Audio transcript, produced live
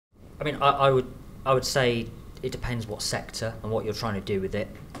I mean, I would say it depends what sector and what you're trying to do with it.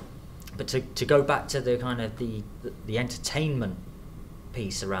 But to go back to the kind of the entertainment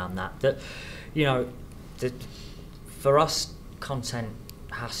piece around that you know, for us, content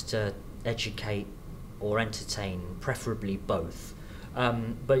has to educate or entertain, preferably both.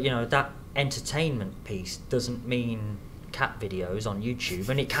 But you know, that entertainment piece doesn't mean cat videos on YouTube,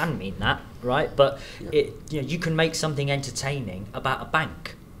 and it can mean that, right? But you know, you can make something entertaining about a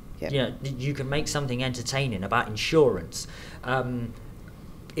bank. You know, you can make something entertaining about insurance.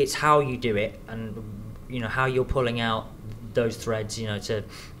 It's how you do it, and you know, how you're pulling out those threads, you know, to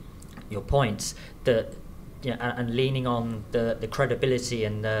your points, that you know, and leaning on the credibility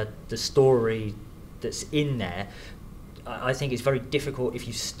and the story that's in there. I think it's very difficult if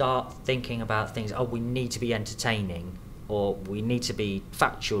you start thinking about things, oh, we need to be entertaining, or we need to be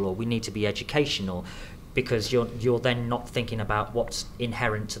factual, or we need to be educational, because you're then not thinking about what's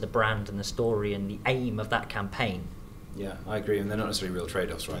inherent to the brand and the story and the aim of that campaign. Yeah, I agree, and they're not necessarily real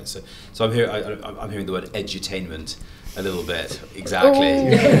trade-offs, right? So I'm hearing the word edutainment a little bit. Exactly.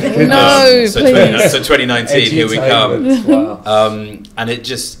 No, so please. So 2019, here we come. Wow. And it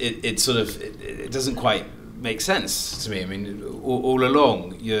just it sort of it doesn't quite make sense to me. I mean, all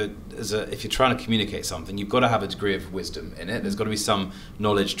along, if you're trying to communicate something, you've got to have a degree of wisdom in it. There's got to be some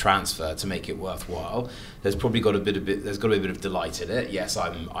knowledge transfer to make it worthwhile. There's probably got there's got to be a bit of delight in it. Yes,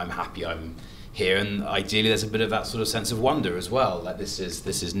 I'm happy I'm here, and ideally there's a bit of that sort of sense of wonder as well. Like this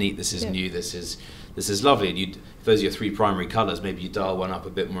is neat, this is new, this is lovely. And if those are your three primary colours, maybe you dial one up a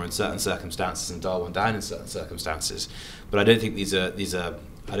bit more in certain circumstances and dial one down in certain circumstances. But I don't think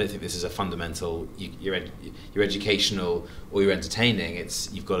I don't think this is a fundamental. You're educational or you're entertaining.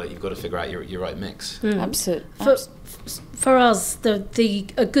 You've got to figure out your right mix. Absolutely. For us,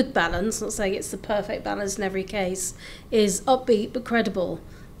 a good balance, not saying it's the perfect balance in every case, is upbeat but credible.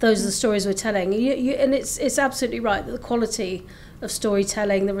 Those are the stories we're telling. And it's absolutely right that the quality of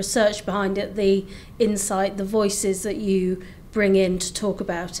storytelling, the research behind it, the insight, the voices that you bring in to talk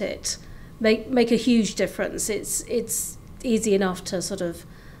about it, make a huge difference. It's easy enough to sort of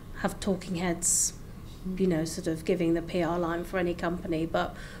have talking heads, you know, sort of giving the PR line for any company,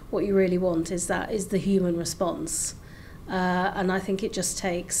 but what you really want is the human response. And I think it just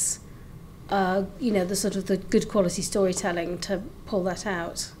takes you know, the sort of the good quality storytelling to pull that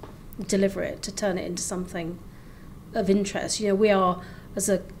out, deliver it, to turn it into something of interest. You know, we are, as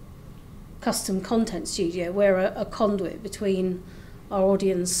a custom content studio, we're a conduit between our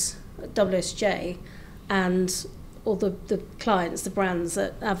audience at WSJ and all the clients, the brands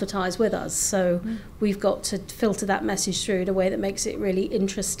that advertise with us. So we've got to filter that message through in a way that makes it really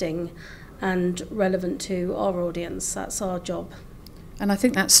interesting and relevant to our audience. That's our job. And I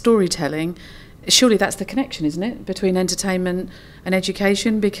think that storytelling, surely that's the connection, isn't it, between entertainment and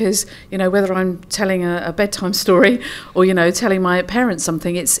education? Because, you know, whether I'm telling a bedtime story or, you know, telling my parents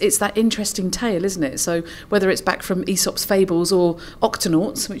something, it's that interesting tale, isn't it? So whether it's back from Aesop's fables or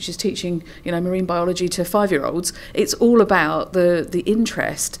Octonauts, which is teaching, you know, marine biology to 5-year-olds, it's all about the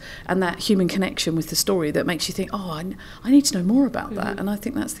interest and that human connection with the story that makes you think, oh, I need to know more about that. And I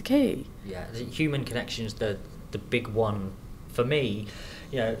think that's the key. Yeah, the human connection is the big one for me.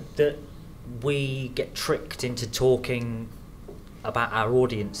 You know, that we get tricked into talking about our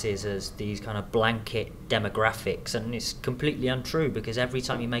audiences as these kind of blanket demographics, and it's completely untrue, because every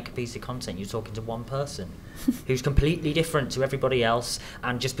time you make a piece of content you're talking to one person who's completely different to everybody else,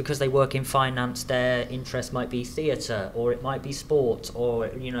 and just because they work in finance, their interest might be theatre, or it might be sport, or,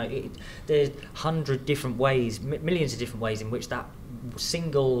 you know, there's 100 different ways, millions of different ways in which that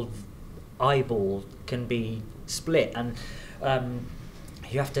single eyeball can be split. And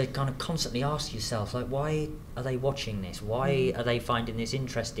you have to kind of constantly ask yourself, like, why are they watching this? Why are they finding this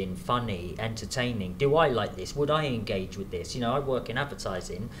interesting, funny, entertaining? Do I like this? Would I engage with this? You know, I work in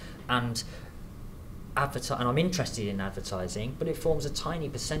advertising, and I'm interested in advertising, but it forms a tiny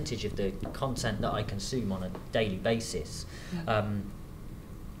percentage of the content that I consume on a daily basis. And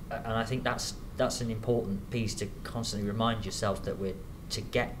I think that's an important piece to constantly remind yourself that to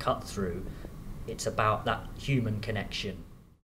get cut through, it's about that human connection.